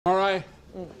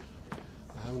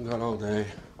Haven't got all day.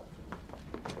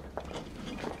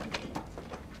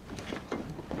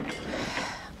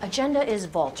 Agenda is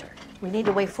Vaulter. We need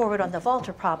a way forward on the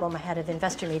Vaulter problem ahead of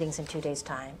investor meetings in 2 days'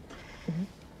 time.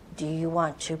 Do you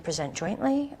want to present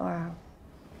jointly, or?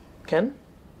 Ken?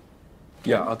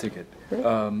 Yeah, I'll take it.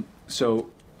 So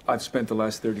I've spent the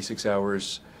last 36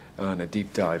 hours on a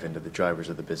deep dive into the drivers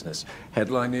of the business.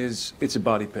 Headline is, it's a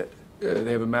body pit.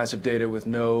 They have a massive data with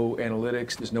no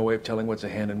analytics. There's no way of telling what's a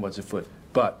hand and what's a foot.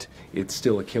 But it's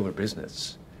still a killer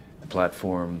business. The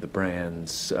platform, the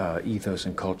brands, ethos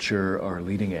and culture are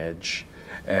leading edge.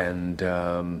 And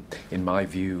in my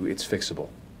view, it's fixable.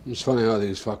 It's funny how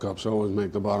these fuck-ups always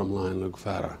make the bottom line look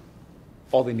fatter.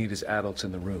 All they need is adults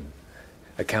in the room.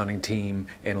 Accounting team,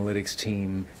 analytics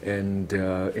team, and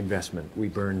investment. We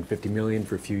burn $50 million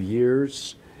for a few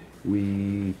years.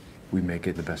 We make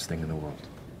it the best thing in the world.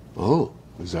 Oh,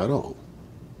 is that all?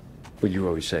 Well, you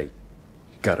always say,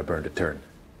 gotta burn to turn.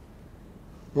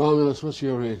 Romulus, what's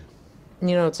your read?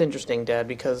 You know, it's interesting, Dad,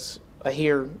 because I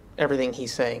hear everything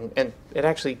he's saying, and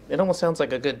it almost sounds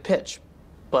like a good pitch,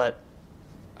 but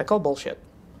I call bullshit.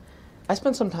 I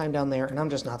spent some time down there, and I'm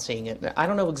just not seeing it. I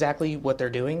don't know exactly what they're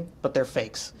doing, but they're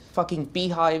fakes. Fucking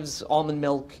beehives, almond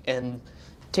milk, and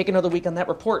take another week on that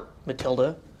report,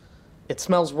 Matilda. It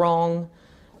smells wrong,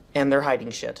 and they're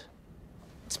hiding shit.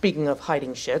 Speaking of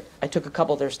hiding shit, I took a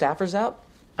couple of their staffers out,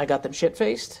 I got them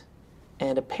shit-faced,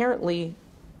 and apparently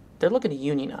they're looking to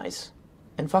unionize,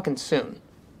 and fucking soon.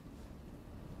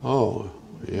 Oh,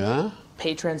 yeah?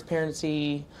 Pay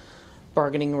transparency,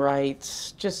 bargaining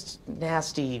rights, just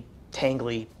nasty,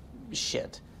 tangly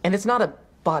shit. And it's not a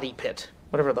body pit,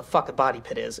 whatever the fuck a body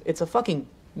pit is. It's a fucking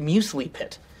muesli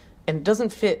pit. And it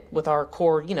doesn't fit with our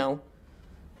core,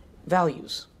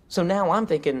 values. So now I'm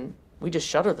thinking we just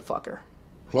shutter the fucker.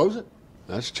 Close it?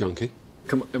 That's chunky.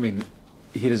 Come on, I mean,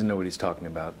 he doesn't know what he's talking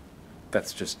about.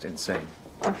 That's just insane.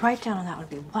 The write-down on that would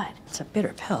be what? It's a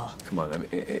bitter pill. Come on, I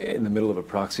mean, in the middle of a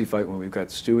proxy fight when we've got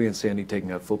Stewie and Sandy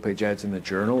taking out full-page ads in the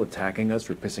Journal, attacking us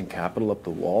for pissing capital up the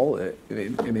wall,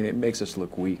 it makes us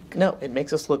look weak. No, it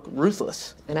makes us look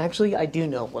ruthless. And actually, I do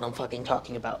know what I'm fucking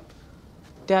talking about.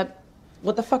 Dad,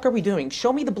 what the fuck are we doing?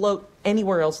 Show me the bloat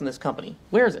anywhere else in this company.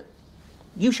 Where is it?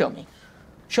 You show me.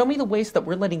 Show me the waste that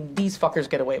we're letting these fuckers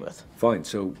get away with. Fine,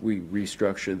 so we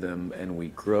restructure them and we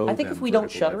grow I think them if we don't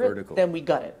vertical by shutter it, vertical. then we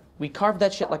gut it. We carve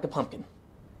that shit like a pumpkin.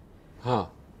 Huh.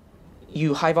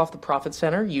 You hive off the profit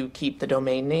center, you keep the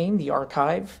domain name, the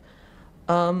archive.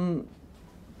 Gut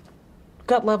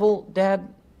level, Dad,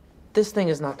 this thing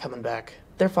is not coming back.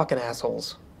 They're fucking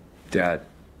assholes. Dad,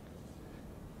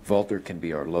 Vaulter can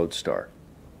be our lodestar.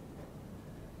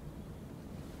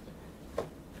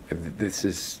 This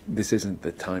isn't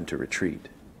the time to retreat.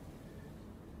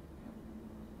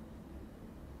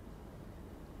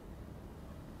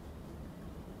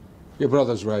 Your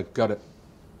brother's right. Got it.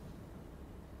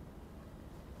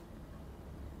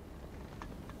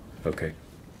 Okay.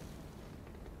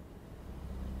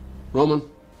 Roman,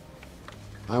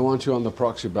 I want you on the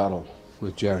proxy battle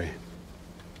with Jerry.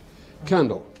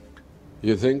 Kendall,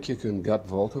 you think you can gut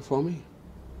Vaulter for me?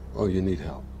 Or you need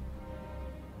help?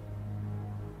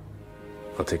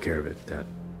 I'll take care of it, Dad.